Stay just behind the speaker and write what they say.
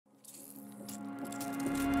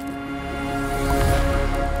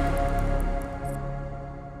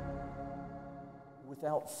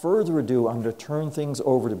without further ado, I'm going to turn things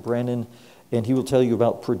over to Brennan, and he will tell you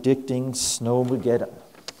about predicting Snowmageddon.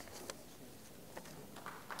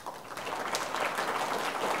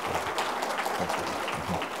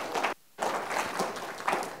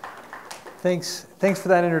 Thanks for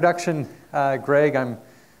that introduction, Greg. I'm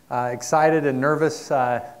excited and nervous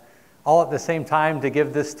all at the same time to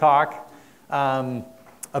give this talk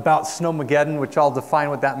about Snowmageddon, which I'll define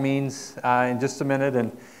what that means in just a minute.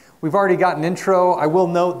 And we've already got an intro. I will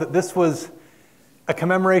note that this was a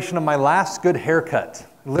commemoration of my last good haircut.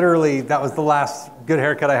 Literally, that was the last good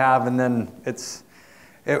haircut I have, and then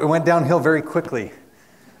it went downhill very quickly.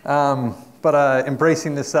 But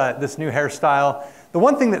embracing this new hairstyle. The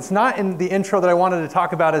one thing that's not in the intro that I wanted to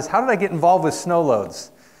talk about is how did I get involved with snow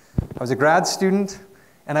loads? I was a grad student,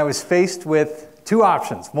 and I was faced with two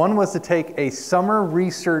options. One was to take a summer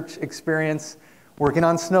research experience working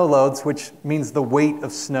on snow loads, which means the weight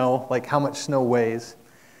of snow, like how much snow weighs,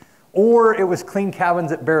 or it was clean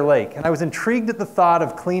cabins at Bear Lake. And I was intrigued at the thought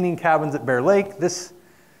of cleaning cabins at Bear Lake. This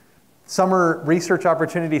summer research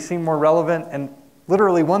opportunity seemed more relevant, and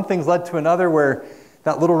literally one thing's led to another, where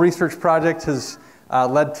that little research project has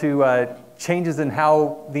led to changes in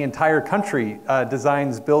how the entire country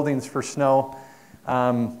designs buildings for snow.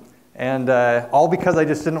 And all because I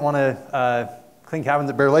just didn't want to clean cabins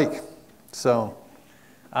at Bear Lake. So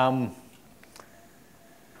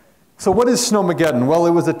what is Snowmageddon? Well,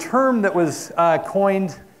 it was a term that was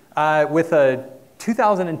coined with a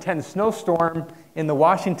 2010 snowstorm in the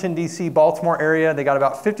Washington, D.C., Baltimore area. They got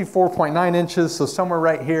about 54.9 inches, so somewhere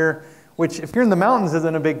right here, which if you're in the mountains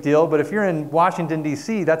isn't a big deal, but if you're in Washington,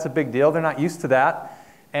 D.C., that's a big deal. They're not used to that.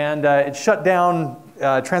 And it shut down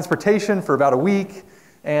transportation for about a week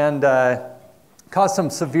and caused some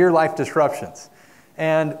severe life disruptions.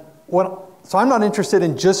 And so I'm not interested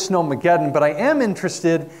in just Snowmageddon, but I am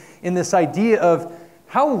interested in this idea of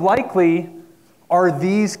how likely are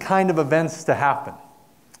these kind of events to happen?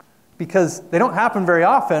 Because they don't happen very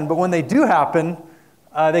often, but when they do happen,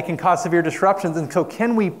 they can cause severe disruptions. And so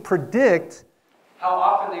can we predict how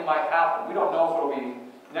often they might happen? We don't know if it'll be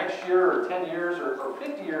next year or 10 years or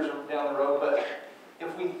 50 years down the road, but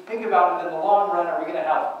if we think about it in the long run, are we going to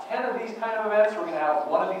have 10 of these kind of events? Or are we going to have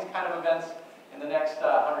one of these kind of events in the next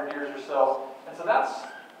 100 years or so? And so that's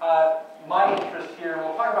my interest here.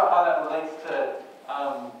 We'll talk about how that relates to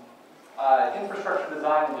infrastructure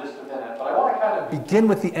design in just a minute. But I want to kind of begin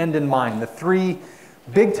with the end in mind, the three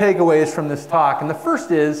big takeaways from this talk. And the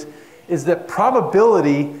first is that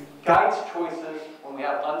probability guides choices when we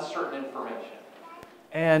have uncertain information.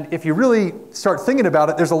 And if you really start thinking about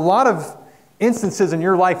it, there's a lot of instances in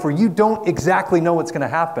your life where you don't exactly know what's going to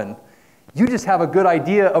happen. You just have a good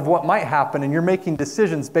idea of what might happen, and you're making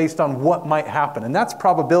decisions based on what might happen. And that's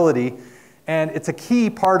probability, and it's a key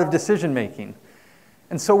part of decision making.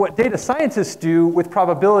 And so what data scientists do with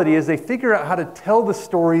probability is they figure out how to tell the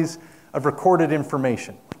stories of recorded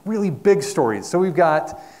information, really big stories. So we've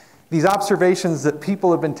got these observations that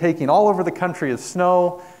people have been taking all over the country of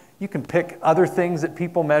snow. You can pick other things that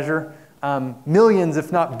people measure. Millions,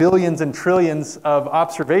 if not billions and trillions of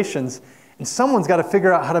observations. And someone's got to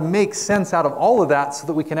figure out how to make sense out of all of that so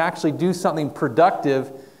that we can actually do something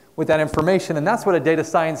productive with that information. And that's what a data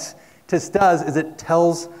scientist does, is it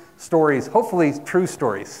tells stories, hopefully true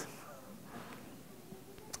stories.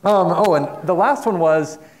 And the last one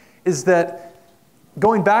is that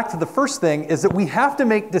going back to the first thing, is that we have to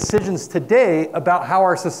make decisions today about how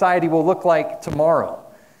our society will look like tomorrow.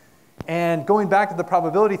 And going back to the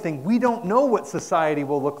probability thing, we don't know what society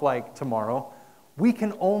will look like tomorrow. We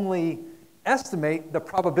can only estimate the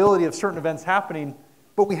probability of certain events happening,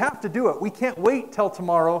 but we have to do it. We can't wait till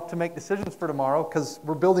tomorrow to make decisions for tomorrow, because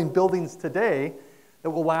we're building buildings today that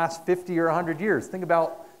will last 50 or 100 years. Think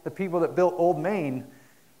about the people that built Old Main.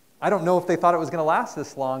 I don't know if they thought it was going to last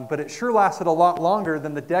this long, but it sure lasted a lot longer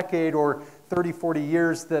than the decade or 30, 40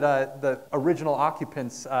 years that the original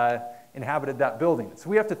occupants inhabited that building. So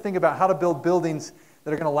we have to think about how to build buildings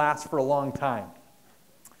that are going to last for a long time.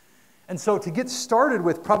 And so to get started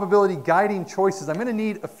with probability guiding choices, I'm going to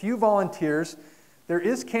need a few volunteers. There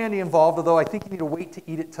is candy involved, although I think you need to wait to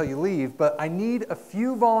eat it till you leave. But I need a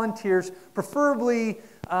few volunteers, preferably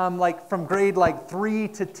like from grade 3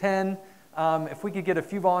 to 10. If we could get a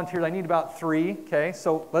few volunteers, I need about 3. Okay,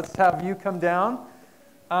 so let's have you come down.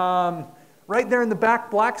 Right there in the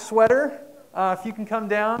back, black sweater, if you can come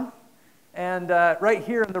down. And right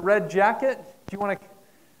here in the red jacket, do you want to?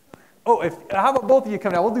 How about both of you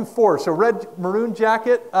come down? We'll do 4. So red, maroon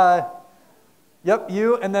jacket. Yep,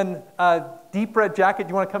 you. And then deep red jacket. Do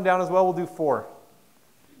you want to come down as well? We'll do 4.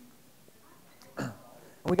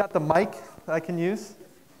 We got the mic that I can use.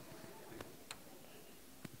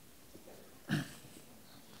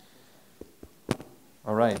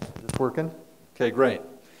 All right, is this working? Okay, great.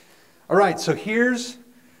 All right, so here's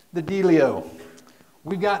the dealio.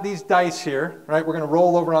 We've got these dice here, right? We're going to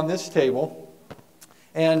roll over on this table.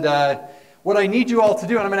 And what I need you all to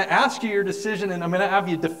do, and I'm going to ask you your decision, and I'm going to have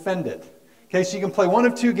you defend it. Okay, so you can play one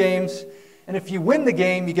of two games, and if you win the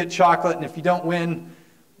game, you get chocolate, and if you don't win,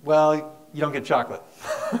 well, you don't get chocolate.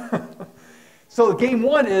 So game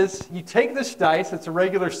one is, you take this dice, it's a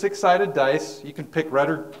regular 6-sided dice. You can pick red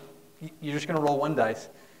or, you're just going to roll one dice.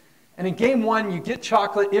 And in game one, you get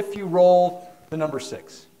chocolate if you roll the number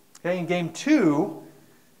 6. Okay, in game two,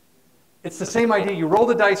 it's the same idea. You roll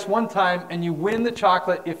the dice one time, and you win the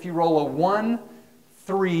chocolate if you roll a 1,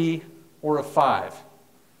 3, or a 5.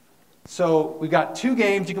 So we've got 2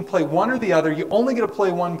 games. You can play one or the other. You only get to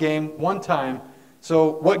play one game one time.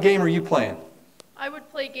 So what game are you playing? I would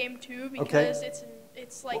play game 2 because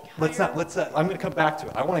it's like higher. I'm going to come back to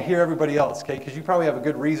it. I want to hear everybody else, okay? Because you probably have a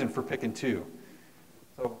good reason for picking 2.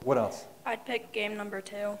 So what else? I'd pick game number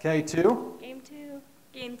 2. Okay, 2? Game 2.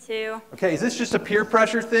 Game 2. Okay, is this just a peer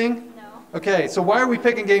pressure thing? No. Okay, so why are we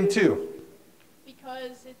picking game 2?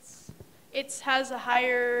 Because it has a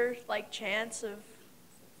higher chance of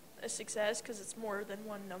a success because it's more than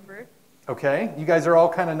one number. Okay, you guys are all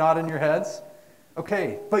kind of nodding your heads.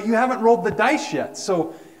 Okay, but you haven't rolled the dice yet,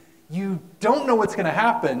 so you don't know what's going to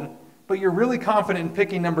happen, but you're really confident in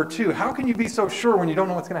picking number 2. How can you be so sure when you don't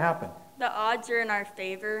know what's going to happen? The odds are in our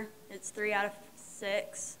favor. It's 3 out of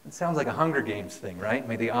 6. It sounds like a Hunger Games thing, right?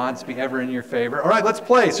 May the odds be ever in your favor. All right, let's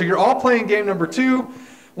play. So you're all playing game number 2,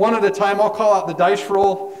 one at a time. I'll call out the dice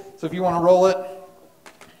roll, so if you want to roll it.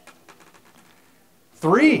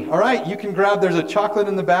 3. All right, you can grab, there's a chocolate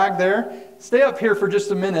in the bag there. Stay up here for just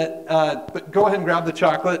a minute, but go ahead and grab the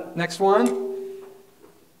chocolate. Next one.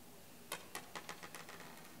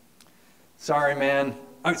 Sorry, man.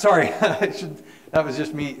 I'm sorry. That was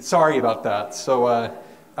just me. Sorry about that. So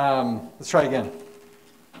let's try again.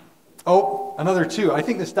 Oh, another 2. I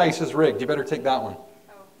think this dice is rigged. You better take that one.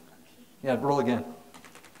 Oh. Yeah, roll again.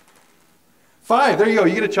 5. There you go.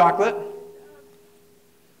 You get a chocolate.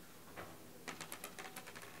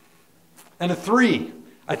 And a 3.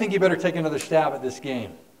 I think you better take another stab at this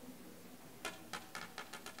game.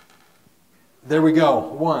 There we go.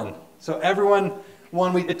 1. So everyone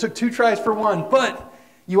won. It took 2 tries for 1, but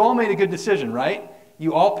you all made a good decision, right?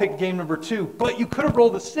 You all picked game number 2, but you could have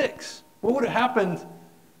rolled a 6. What would have happened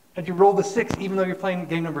had you rolled a 6 even though you're playing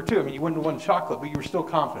game number 2? I mean, you wouldn't have won chocolate, but you were still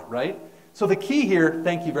confident, right? So the key here,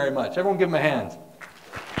 thank you very much. Everyone give them a hand.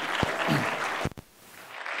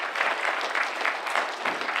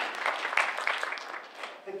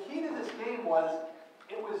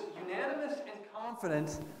 It was unanimous and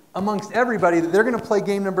confident amongst everybody that they're going to play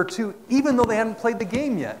game number 2, even though they hadn't played the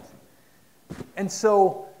game yet. And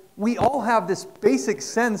so we all have this basic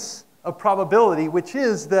sense of probability, which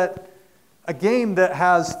is that a game that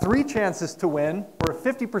has 3 chances to win, or a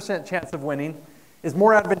 50% chance of winning, is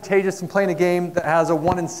more advantageous than playing a game that has a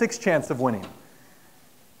 1 in 6 chance of winning.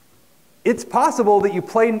 It's possible that you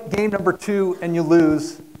play game number 2 and you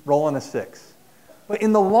lose, rolling a 6. But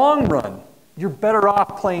in the long run, you're better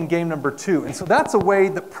off playing game number 2. And so that's a way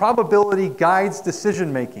that probability guides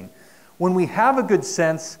decision making. When we have a good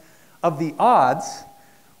sense of the odds,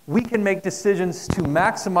 we can make decisions to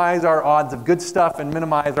maximize our odds of good stuff and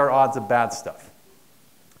minimize our odds of bad stuff.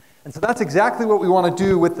 And so that's exactly what we want to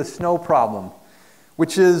do with the snow problem,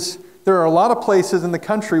 which is there are a lot of places in the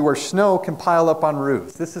country where snow can pile up on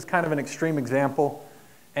roofs. This is kind of an extreme example.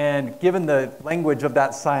 And given the language of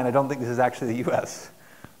that sign, I don't think this is actually the US.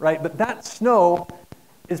 Right? But that snow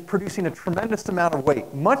is producing a tremendous amount of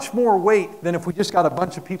weight, much more weight than if we just got a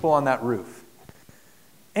bunch of people on that roof.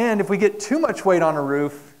 And if we get too much weight on a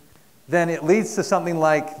roof, then it leads to something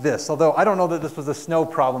like this. Although I don't know that this was a snow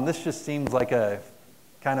problem. This just seems like a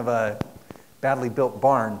kind of a badly built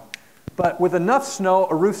barn. But with enough snow,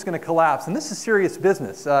 a roof's going to collapse. And this is serious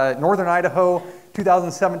business. Northern Idaho,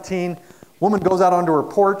 2017, woman goes out onto her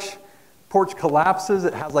porch. Porch collapses.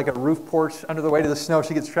 It has like a roof porch under the weight of the snow.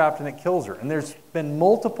 She gets trapped and it kills her. And there's been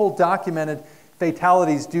multiple documented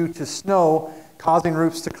fatalities due to snow causing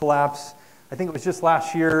roofs to collapse. I think it was just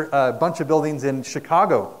last year, a bunch of buildings in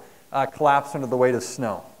Chicago collapsed under the weight of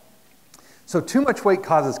snow. So too much weight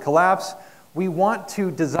causes collapse. We want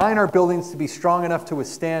to design our buildings to be strong enough to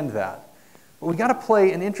withstand that. But we got to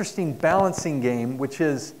play an interesting balancing game, which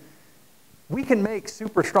is we can make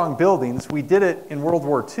super strong buildings. We did it in World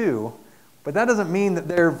War II. But that doesn't mean that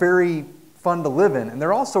they're very fun to live in. And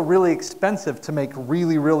they're also really expensive to make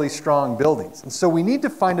really, really strong buildings. And so we need to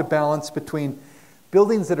find a balance between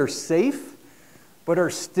buildings that are safe, but are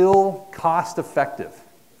still cost effective.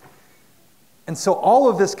 And so all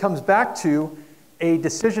of this comes back to a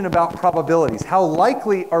decision about probabilities. How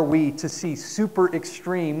likely are we to see super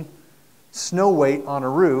extreme snow weight on a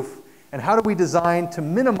roof? And how do we design to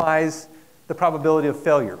minimize the probability of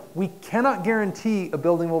failure? We cannot guarantee a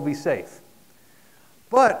building will be safe.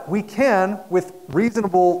 But we can, with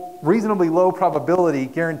reasonably low probability,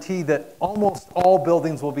 guarantee that almost all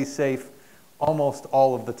buildings will be safe almost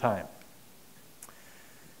all of the time.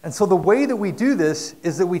 And so the way that we do this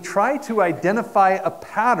is that we try to identify a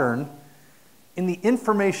pattern in the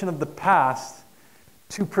information of the past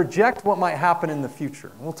to project what might happen in the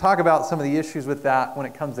future. We'll talk about some of the issues with that when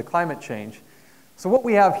it comes to climate change. So what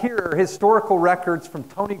we have here are historical records from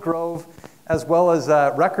Tony Grove, as well as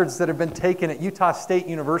records that have been taken at Utah State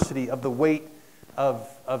University of the weight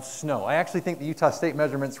of snow. I actually think the Utah State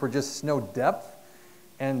measurements were just snow depth,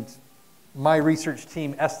 and my research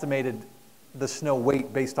team estimated the snow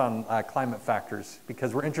weight based on climate factors,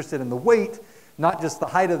 because we're interested in the weight, not just the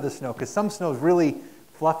height of the snow, because some snow is really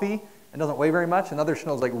fluffy and doesn't weigh very much, and other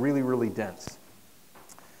snow is like really, really dense.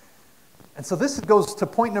 And so this goes to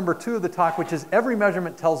point number 2 of the talk, which is every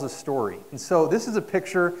measurement tells a story. And so this is a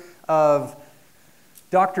picture of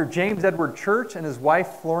Dr. James Edward Church and his wife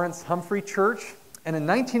Florence Humphrey Church. And in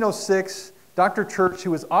 1906, Dr. Church,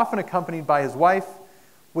 who was often accompanied by his wife,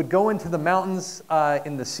 would go into the mountains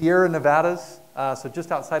in the Sierra Nevadas, so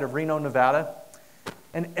just outside of Reno, Nevada.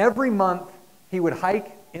 And every month, he would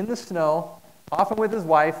hike in the snow, often with his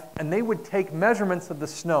wife, and they would take measurements of the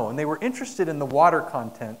snow. And they were interested in the water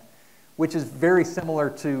content, which is very similar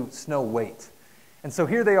to snow weight. And so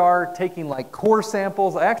here they are taking like core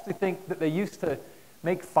samples. I actually think that they used to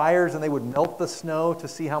make fires and they would melt the snow to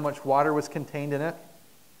see how much water was contained in it.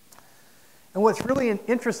 And what's really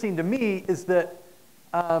interesting to me is that,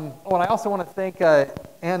 and I also want to thank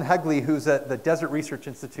Ann Hegley, who's at the Desert Research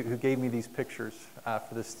Institute, who gave me these pictures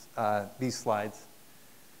for these slides.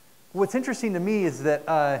 What's interesting to me is that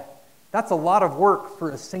that's a lot of work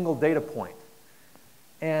for a single data point.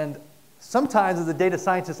 And sometimes as a data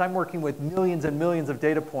scientist, I'm working with millions and millions of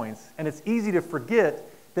data points, and it's easy to forget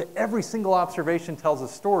that every single observation tells a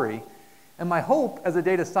story. And my hope as a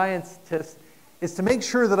data scientist is to make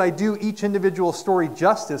sure that I do each individual story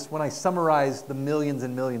justice when I summarize the millions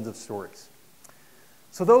and millions of stories.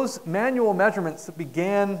 So those manual measurements that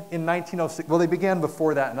began in 1906, well, they began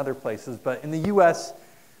before that in other places, but in the US,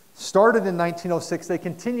 started in 1906, they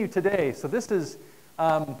continue today. So this is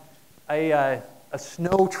a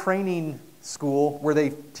snow training school where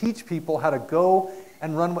they teach people how to go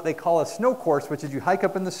and run what they call a snow course, which is you hike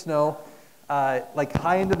up in the snow, like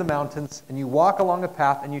high into the mountains, and you walk along a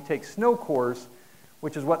path and you take snow cores,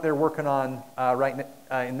 which is what they're working on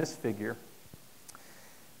in this figure.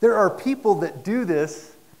 There are people that do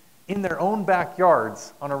this in their own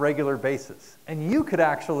backyards on a regular basis. And you could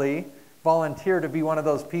actually volunteer to be one of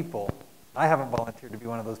those people. I haven't volunteered to be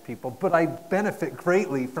one of those people, but I benefit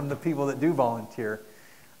greatly from the people that do volunteer.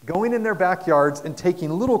 Going in their backyards and taking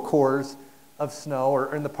little cores of snow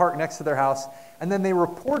or in the park next to their house, and then they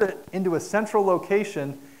report it into a central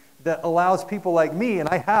location that allows people like me, and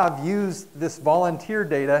I have used this volunteer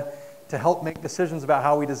data to help make decisions about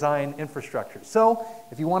how we design infrastructure. So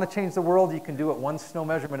if you want to change the world, you can do it one snow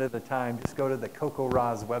measurement at a time. Just go to the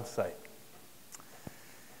CocoRa's website.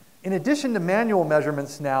 In addition to manual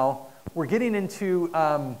measurements now, we're getting into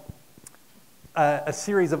a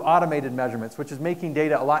series of automated measurements, which is making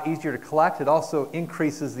data a lot easier to collect. It also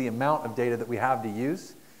increases the amount of data that we have to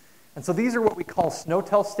use. And so these are what we call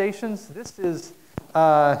SnowTel stations. This is,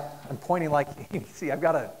 I'm pointing like, you see, I've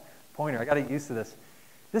got a pointer. I got to get used to this.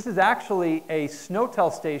 This is actually a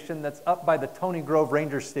SnowTel station that's up by the Tony Grove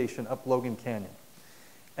Ranger Station up Logan Canyon.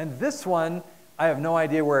 And this one, I have no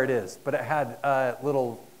idea where it is, but it had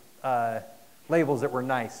little labels that were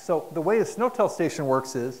nice. So the way a SnowTel station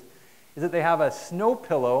works is that they have a snow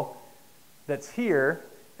pillow that's here,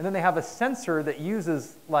 and then they have a sensor that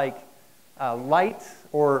uses like light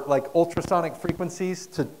or like ultrasonic frequencies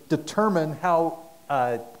to determine how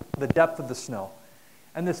the depth of the snow.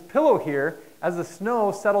 And this pillow here, as the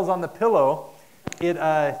snow settles on the pillow, it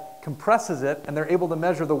compresses it, and they're able to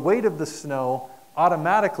measure the weight of the snow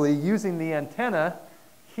automatically using the antenna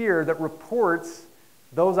here that reports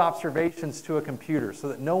those observations to a computer so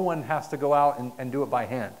that no one has to go out and do it by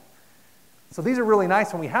hand. So these are really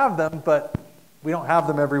nice when we have them, but we don't have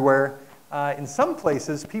them everywhere. In some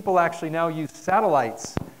places, people actually now use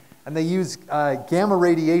satellites, and they use gamma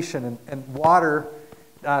radiation and water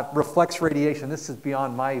reflects radiation. This is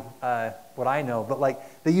beyond my what I know, but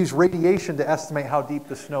like they use radiation to estimate how deep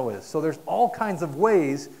the snow is. So there's all kinds of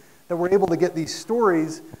ways that we're able to get these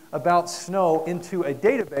stories about snow into a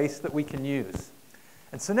database that we can use.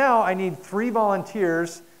 And so now I need 3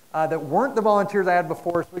 volunteers that weren't the volunteers I had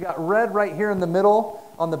before. So we got red right here in the middle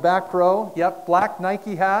on the back row. Yep, black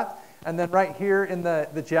Nike hat. And then right here in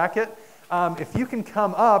the jacket. If you can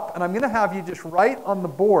come up, and I'm going to have you just write on the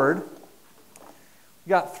board, we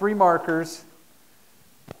got 3 markers,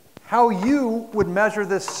 how you would measure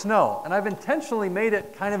this snow. And I've intentionally made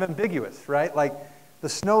it kind of ambiguous, right? Like the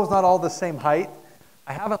snow's not all the same height.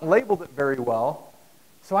 I haven't labeled it very well.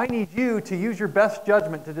 So I need you to use your best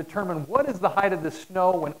judgment to determine what is the height of the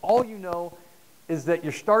snow when all you know is that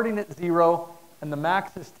you're starting at 0 and the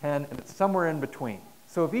max is 10 and it's somewhere in between.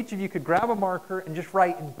 So if each of you could grab a marker and just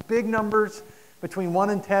write in big numbers between 1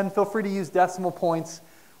 and 10, feel free to use decimal points,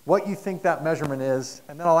 what you think that measurement is,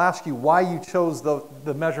 and then I'll ask you why you chose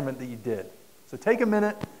the measurement that you did. So take a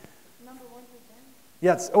minute. Number 1 through 10?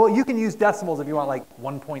 Yes, well, you can use decimals if you want, like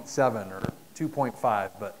 1.7 or 2.5,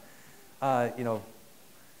 but, you know,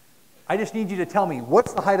 I just need you to tell me,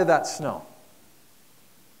 what's the height of that snow?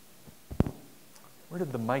 Where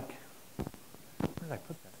did the mic, where did I put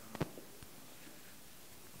that?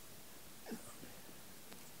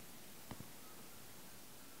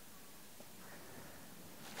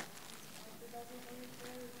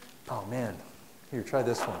 Oh man, here, try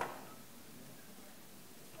this one.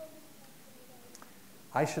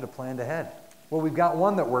 I should have planned ahead. Well, we've got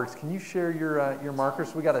one that works. Can you share your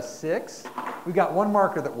markers? So we got a 6. We've got one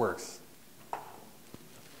marker that works.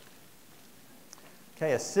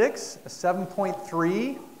 Okay, a 6, a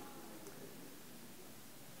 7.3,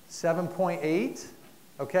 7.8.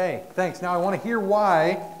 Okay, thanks. Now I want to hear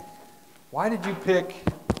why. Why did you pick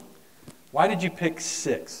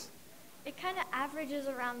 6? It kind of averages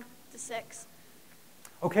around the 6.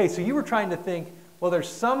 Okay, so you were trying to think, well, there's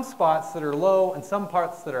some spots that are low and some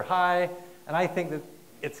parts that are high, and I think that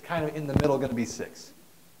it's kind of in the middle going to be 6.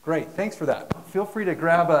 Great, thanks for that. Feel free to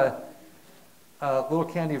grab a little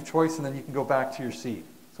candy of choice, and then you can go back to your seat.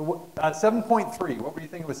 So 7.3, what were you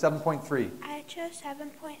thinking with 7.3? I chose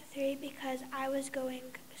 7.3 because I was going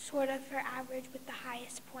sort of for average with the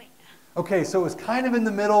highest point. Okay, so it was kind of in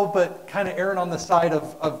the middle, but kind of erring on the side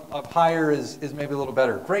of higher is maybe a little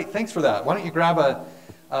better. Great, thanks for that. Why don't you grab a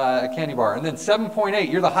candy bar? And then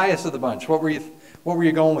 7.8, you're the highest of the bunch. What were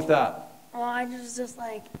you going with that? Well, I just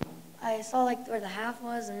like, I saw like where the half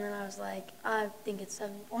was, and then I was like, I think it's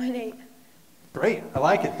 7.8. Great, I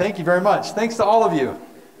like it. Thank you very much. Thanks to all of you.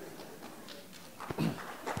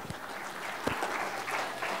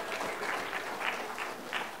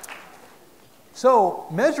 So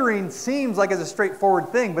measuring seems like it's a straightforward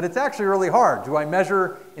thing, but it's actually really hard. Do I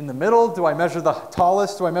measure in the middle? Do I measure the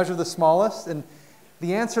tallest? Do I measure the smallest? And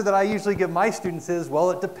the answer that I usually give my students is, well,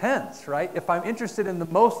 it depends, right? If I'm interested in the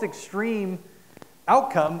most extreme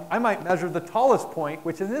outcome, I might measure the tallest point,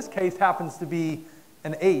 which in this case happens to be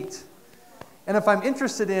an 8. And if I'm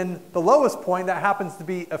interested in the lowest point, that happens to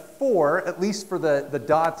be a 4, at least for the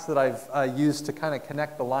dots that I've used to kind of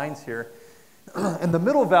connect the lines here. And the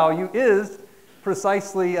middle value is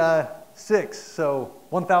precisely 6, so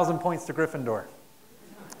 1,000 points to Gryffindor.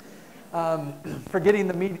 For getting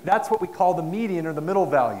the median, that's what we call the median or the middle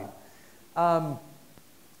value.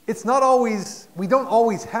 It's not always, we don't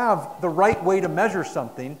always have the right way to measure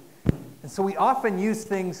something, and so we often use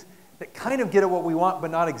things that kind of get at what we want, but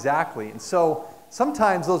not exactly. And so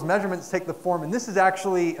sometimes those measurements take the form, and this is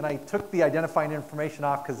actually, and I took the identifying information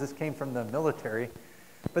off because this came from the military,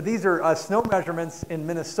 but these are snow measurements in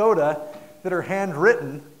Minnesota that are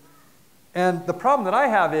handwritten. And the problem that I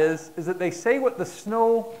have is that they say what the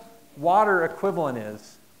snow water equivalent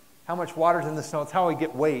is, how much water's in the snow, it's how I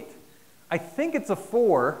get weight. I think it's a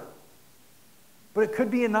 4, but it could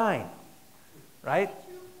be a 9, right?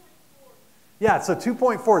 Yeah, so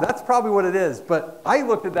 2.4, that's probably what it is. But I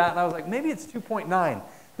looked at that and I was like, maybe it's 2.9.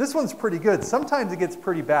 This one's pretty good. Sometimes it gets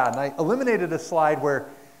pretty bad. And I eliminated a slide where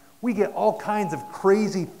we get all kinds of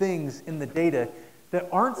crazy things in the data that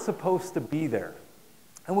aren't supposed to be there.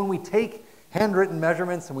 And when we take handwritten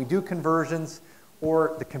measurements and we do conversions,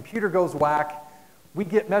 or the computer goes whack, we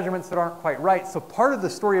get measurements that aren't quite right. So part of the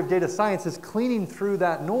story of data science is cleaning through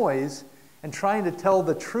that noise and trying to tell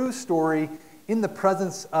the true story in the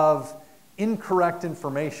presence of incorrect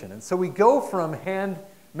information. And so we go from hand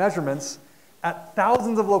measurements at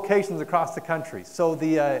thousands of locations across the country. So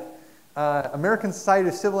the American Society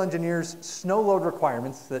of Civil Engineers snow load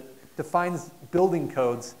requirements that defines building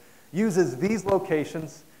codes uses these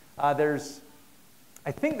locations.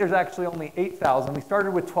 I think there's actually only 8,000. We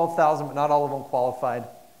started with 12,000, but not all of them qualified.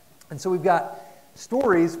 And so we've got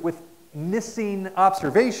stories with missing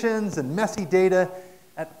observations and messy data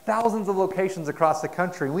at thousands of locations across the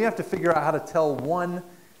country. And we have to figure out how to tell one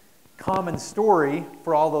common story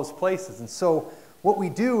for all those places. And so what we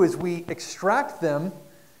do is we extract them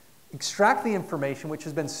extract the information which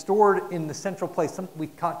has been stored in the central place. We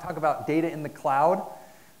talk about data in the cloud.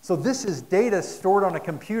 So this is data stored on a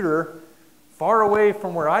computer far away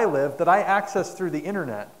from where I live that I access through the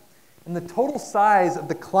internet. And the total size of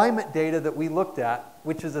the climate data that we looked at,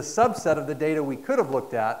 which is a subset of the data we could have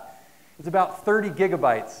looked at, is about 30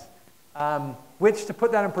 gigabytes. Which, to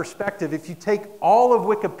put that in perspective, if you take all of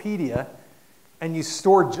Wikipedia and you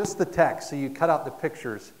store just the text, so you cut out the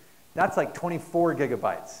pictures, that's like 24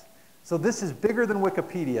 gigabytes. So this is bigger than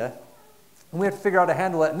Wikipedia, and we have to figure out how to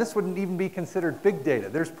handle it, and this wouldn't even be considered big data.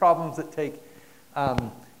 There's problems that take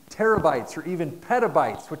terabytes or even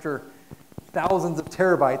petabytes, which are thousands of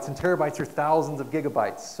terabytes, and terabytes are thousands of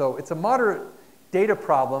gigabytes. So it's a moderate data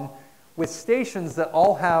problem with stations that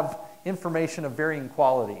all have information of varying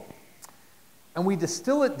quality. And we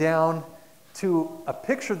distill it down to a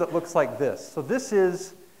picture that looks like this. So this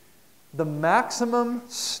is the maximum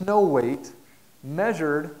snow weight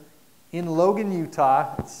measured in Logan,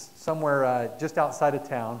 Utah. It's somewhere just outside of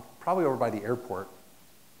town, probably over by the airport.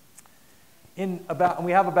 And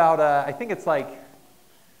we have about, I think it's like,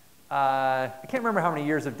 I can't remember how many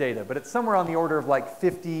years of data, but it's somewhere on the order of like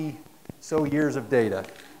 50 so years of data.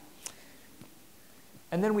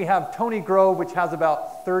 And then we have Tony Grove, which has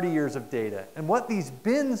about 30 years of data. And what these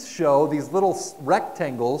bins show, these little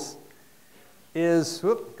rectangles, is,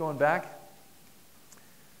 going back,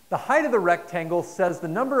 the height of the rectangle says the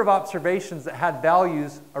number of observations that had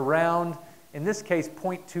values around, in this case,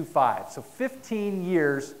 0.25. So 15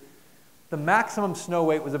 years, the maximum snow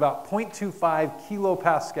weight was about 0.25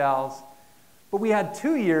 kilopascals. But we had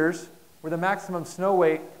 2 years where the maximum snow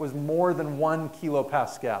weight was more than 1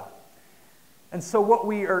 kilopascal. And so what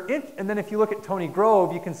we are and then if you look at Tony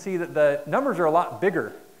Grove, you can see that the numbers are a lot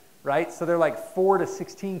bigger, right? So they're like 4 to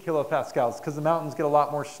 16 kilopascals because the mountains get a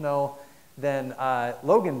lot more snow than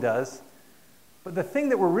Logan does. But the thing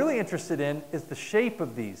that we're really interested in is the shape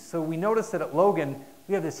of these. So we notice that at Logan,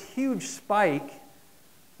 we have this huge spike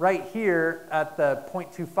right here at the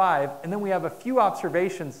 0.25, and then we have a few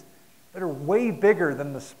observations that are way bigger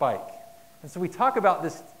than the spike. And so we talk about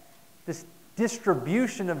this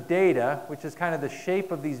distribution of data, which is kind of the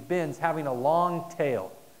shape of these bins, having a long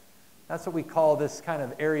tail. That's what we call this kind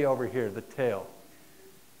of area over here, the tail.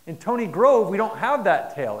 In Tony Grove, we don't have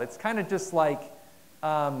that tail. It's kind of just like,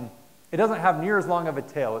 it doesn't have near as long of a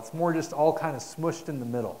tail. It's more just all kind of smushed in the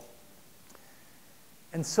middle.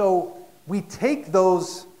 And so we take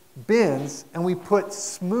those bins and we put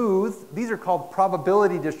smooth, these are called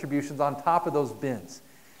probability distributions, on top of those bins.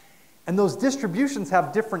 And those distributions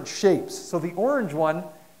have different shapes. So the orange one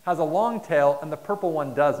has a long tail and the purple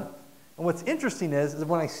one doesn't. And what's interesting is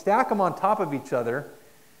when I stack them on top of each other,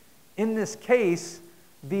 in this case,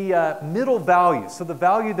 the middle value, so the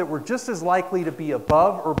value that we're just as likely to be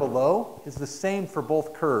above or below, is the same for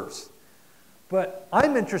both curves. But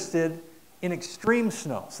I'm interested in extreme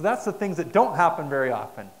snow. So that's the things that don't happen very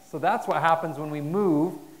often. So that's what happens when we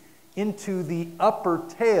move into the upper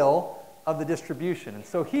tail of the distribution. And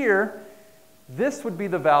so here, this would be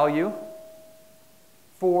the value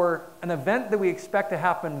for an event that we expect to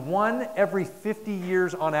happen 1 every 50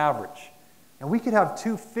 years on average. And we could have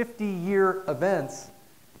 2 50-year events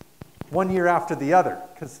 1 year after the other,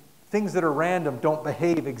 because things that are random don't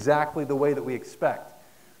behave exactly the way that we expect.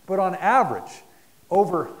 But on average,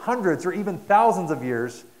 over hundreds or even thousands of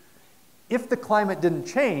years, if the climate didn't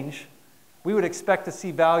change, we would expect to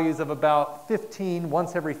see values of about 15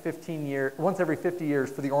 once every 50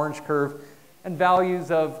 years for the orange curve, and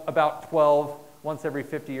values of about 12 once every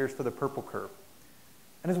 50 years for the purple curve.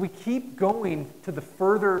 And as we keep going to the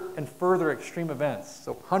further and further extreme events,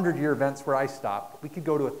 so 100-year events where I stopped, we could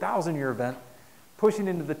go to a 1,000-year event, pushing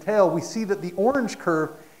into the tail, we see that the orange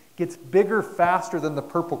curve gets bigger faster than the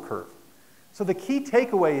purple curve. So the key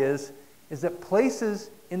takeaway is that places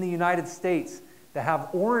in the United States that have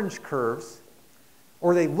orange curves,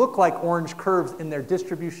 or they look like orange curves in their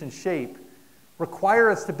distribution shape, require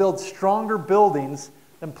us to build stronger buildings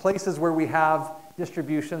than places where we have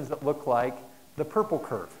distributions that look like the purple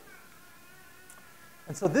curve.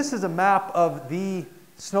 And so this is a map of the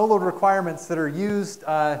snow load requirements that are used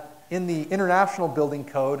in the International Building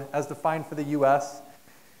Code as defined for the US.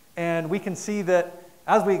 And we can see that,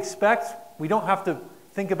 as we expect, we don't have to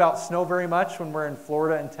think about snow very much when we're in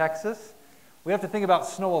Florida and Texas. We have to think about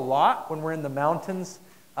snow a lot when we're in the mountains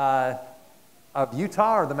of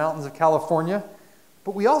Utah or the mountains of California.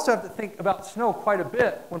 But we also have to think about snow quite a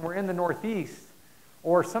bit when we're in the Northeast,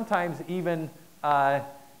 or sometimes even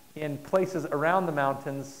in places around the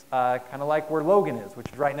mountains, kind of like where Logan is,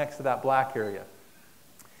 which is right next to that black area.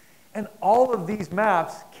 And all of these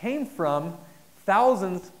maps came from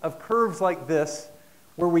thousands of curves like this,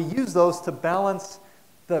 where we use those to balance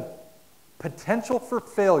the potential for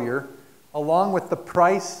failure along with the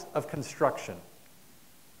price of construction.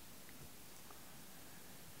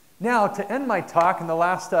 Now, to end my talk in the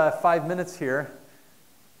last 5 minutes here,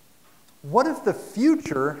 what if the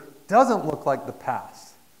future doesn't look like the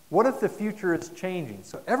past? What if the future is changing?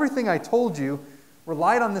 So everything I told you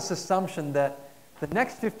relied on this assumption that the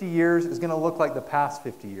next 50 years is going to look like the past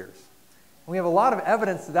 50 years. And we have a lot of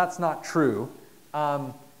evidence that that's not true.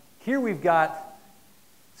 Here we've got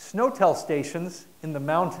snow-tell stations in the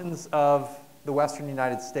mountains of the western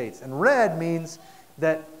United States. And red means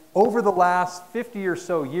that over the last 50 or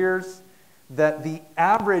so years, that the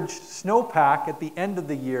average snowpack at the end of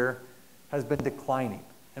the year has been declining.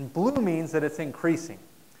 And blue means that it's increasing.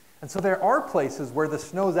 And so there are places where the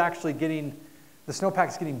snowpack's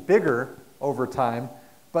getting bigger over time,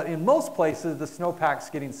 but in most places, the snowpack's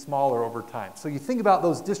getting smaller over time. So you think about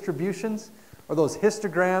those distributions, or those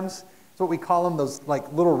histograms, that's what we call them, those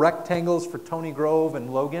like little rectangles for Tony Grove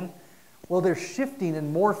and Logan. Well, they're shifting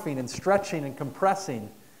and morphing and stretching and compressing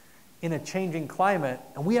in a changing climate,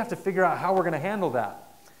 and we have to figure out how we're going to handle that.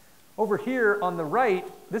 Over here on the right,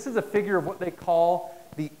 this is a figure of what they call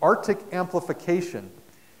the Arctic amplification,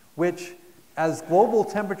 which as global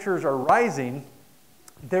temperatures are rising,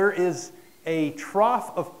 there is a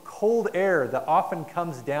trough of cold air that often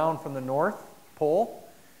comes down from the North Pole,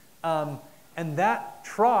 and that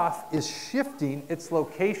trough is shifting its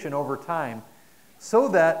location over time so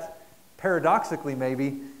that, paradoxically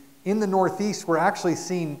maybe, in the Northeast we're actually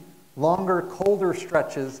seeing longer, colder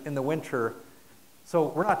stretches in the winter. So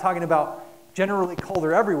we're not talking about generally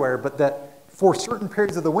colder everywhere, but that for certain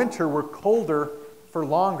periods of the winter we're colder for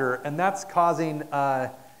longer, and that's causing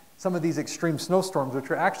some of these extreme snowstorms,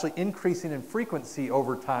 which are actually increasing in frequency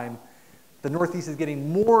over time. The Northeast is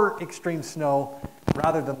getting more extreme snow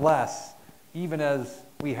rather than less, even as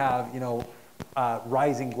we have,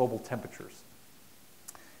 rising global temperatures.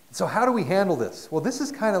 So how do we handle this? Well, this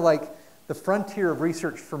is kind of like the frontier of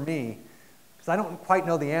research for me, because I don't quite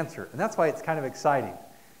know the answer, and that's why it's kind of exciting.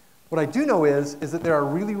 What I do know is that there are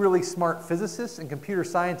really, really smart physicists and computer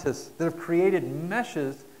scientists that have created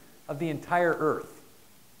meshes of the entire Earth.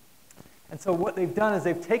 And so what they've done is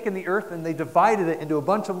they've taken the Earth and they divided it into a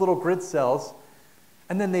bunch of little grid cells,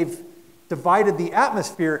 and then they've divided the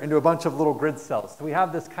atmosphere into a bunch of little grid cells. So we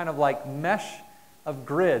have this kind of like mesh of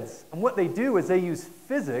grids. And what they do is they use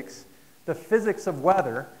physics, the physics of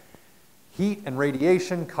weather. Heat and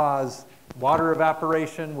radiation cause water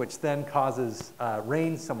evaporation, which then causes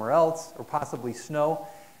rain somewhere else, or possibly snow.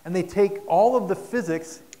 And they take all of the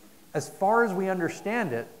physics as far as we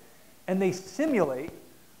understand it, and they simulate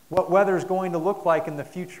what weather is going to look like in the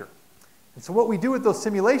future. And so what we do with those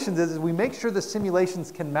simulations is we make sure the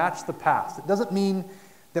simulations can match the past. It doesn't mean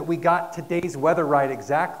that we got today's weather right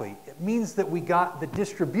exactly. It means that we got the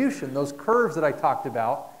distribution, those curves that I talked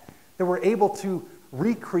about, that we're able to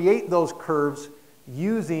recreate those curves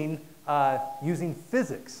using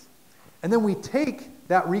physics. And then we take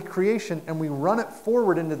that recreation and we run it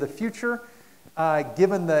forward into the future,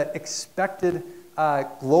 given the expected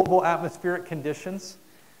global atmospheric conditions.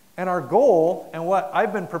 And our goal, and what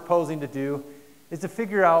I've been proposing to do, is to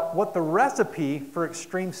figure out what the recipe for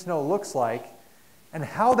extreme snow looks like and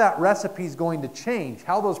how that recipe is going to change,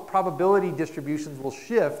 how those probability distributions will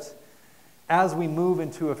shift as we move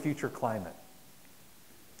into a future climate.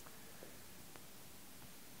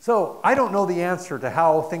 So I don't know the answer to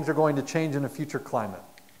how things are going to change in a future climate.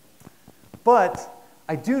 But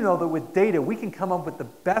I do know that with data, we can come up with the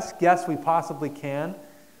best guess we possibly can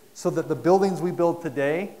so that the buildings we build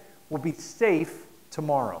today will be safe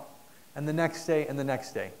tomorrow, and the next day, and the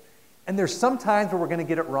next day. And there's some times where we're going to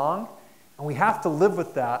get it wrong, and we have to live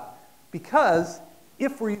with that, because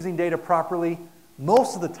if we're using data properly,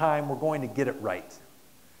 most of the time we're going to get it right.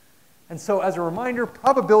 And so as a reminder,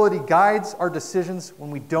 probability guides our decisions when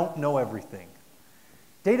we don't know everything.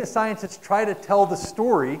 Data scientists try to tell the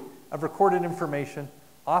story of recorded information,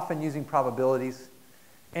 often using probabilities.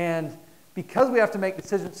 And because we have to make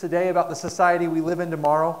decisions today about the society we live in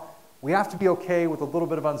tomorrow, we have to be okay with a little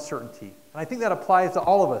bit of uncertainty. And I think that applies to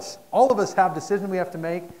all of us. All of us have decisions we have to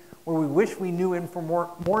make where we wish we knew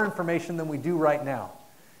more information than we do right now.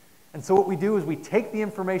 And so what we do is we take the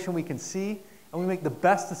information we can see and we make the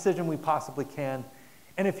best decision we possibly can.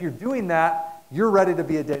 And if you're doing that, you're ready to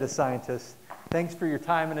be a data scientist. Thanks for your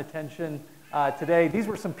time and attention today. These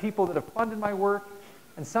were some people that have funded my work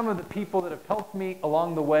and some of the people that have helped me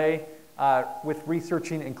along the way with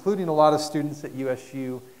researching, including a lot of students at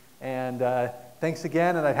USU. And thanks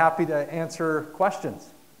again, and I'm happy to answer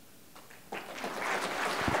questions.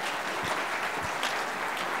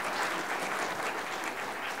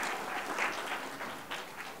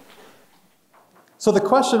 So the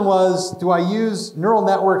question was, do I use neural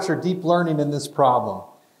networks or deep learning in this problem?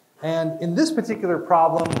 And in this particular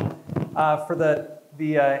problem, for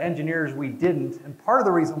the engineers, we didn't. And part of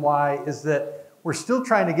the reason why is that we're still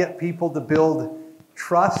trying to get people to build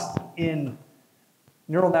trust in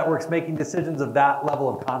neural networks making decisions of that level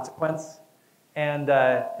of consequence. And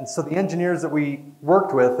so the engineers that we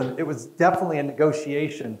worked with, and it was definitely a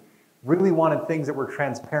negotiation, really wanted things that were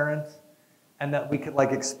transparent and that we could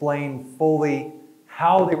like explain fully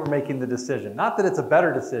how they were making the decision. Not that it's a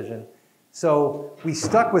better decision. So we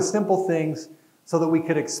stuck with simple things so that we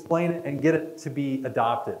could explain it and get it to be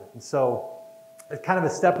adopted. And so it's kind of a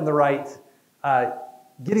step in the right,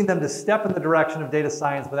 getting them to step in the direction of data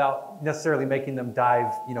science without necessarily making them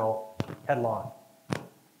dive, headlong.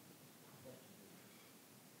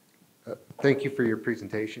 Thank you for your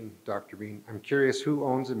presentation, Dr. Bean. I'm curious, who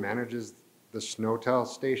owns and manages the SNOTEL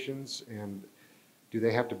stations, and do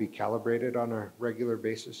they have to be calibrated on a regular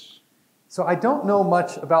basis? So I don't know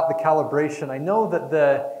much about the calibration. I know that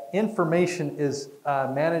the information is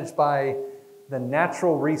managed by the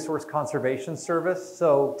Natural Resource Conservation Service.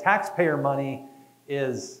 So taxpayer money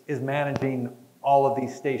is managing all of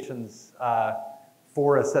these stations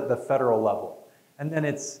for us at the federal level. And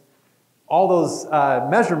then all those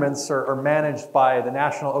measurements are managed by the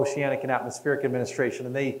National Oceanic and Atmospheric Administration,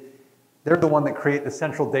 and they're the one that create the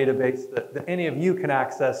central database that any of you can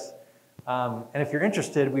access. And if you're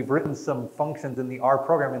interested, we've written some functions in the R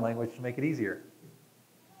programming language to make it easier.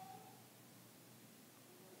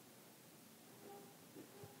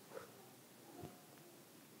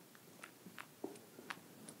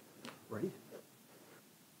 Ready?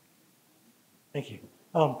 Thank you.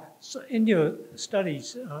 So in your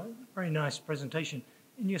studies, very nice presentation.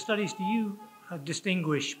 In your studies, do you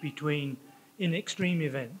distinguish between, in extreme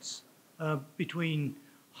events, between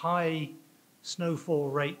high snowfall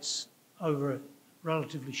rates over a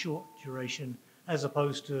relatively short duration as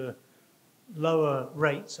opposed to lower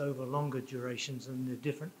rates over longer durations and the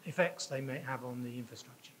different effects they may have on the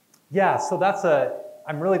infrastructure? Yeah, so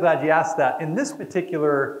I'm really glad you asked that. In this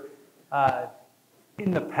particular,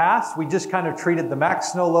 in the past, we just kind of treated the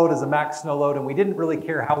max snow load as a max snow load, and we didn't really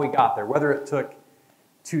care how we got there, whether it took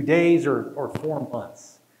 2 days or 4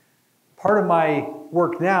 months. Part of my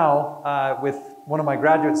work now with one of my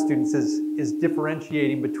graduate students is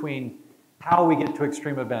differentiating between how we get to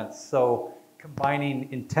extreme events. So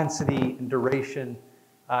combining intensity and duration,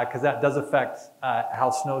 because that does affect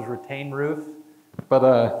how snows retain roof.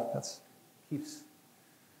 But see if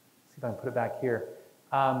I can put it back here.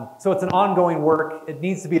 So it's an ongoing work. It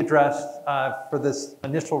needs to be addressed. For this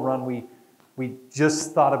initial run, we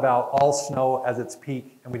just thought about all snow as its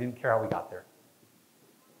peak, and we didn't care how we got there.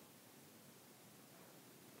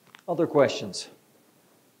 Other questions?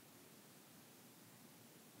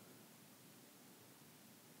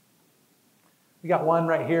 We got one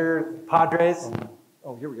right here, Padres.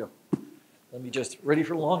 Oh, here we go. Let me just, ready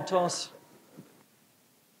for long toss?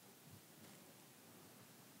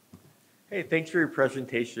 Hey, thanks for your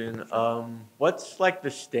presentation. What's like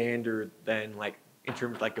the standard then, like in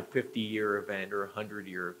terms of like a 50-year event or a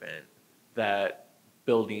 100-year event that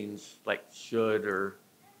buildings like should or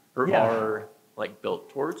are like built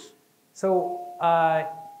towards? So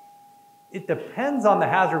it depends on the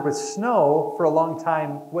hazard. With snow, for a long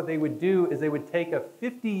time, what they would do is they would take a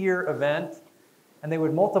 50-year event and they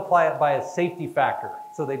would multiply it by a safety factor.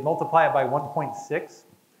 So they'd multiply it by 1.6.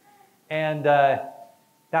 And that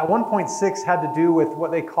 1.6 had to do with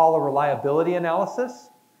what they call a reliability analysis.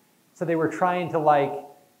 So they were trying to like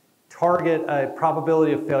target a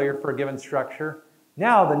probability of failure for a given structure.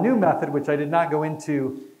 Now the new method, which I did not go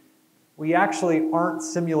into, we actually aren't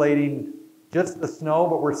simulating just the snow,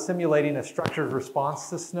 but we're simulating a structure's response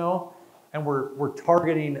to snow, and we're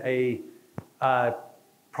targeting a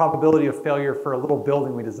probability of failure for a little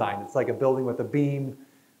building we designed. It's like a building with a beam,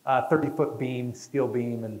 30-foot beam, steel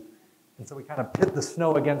beam, and so we kind of pit the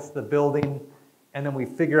snow against the building, and then we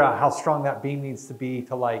figure out how strong that beam needs to be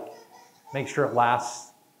to like make sure it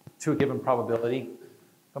lasts to a given probability.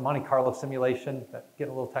 A Monte Carlo simulation,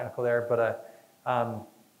 getting a little technical there, but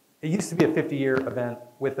it used to be a 50-year event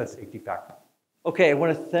with a safety factor. Okay, I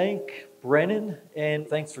want to thank Brennan, and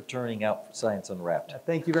thanks for turning out for Science Unwrapped.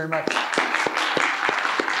 Thank you very much.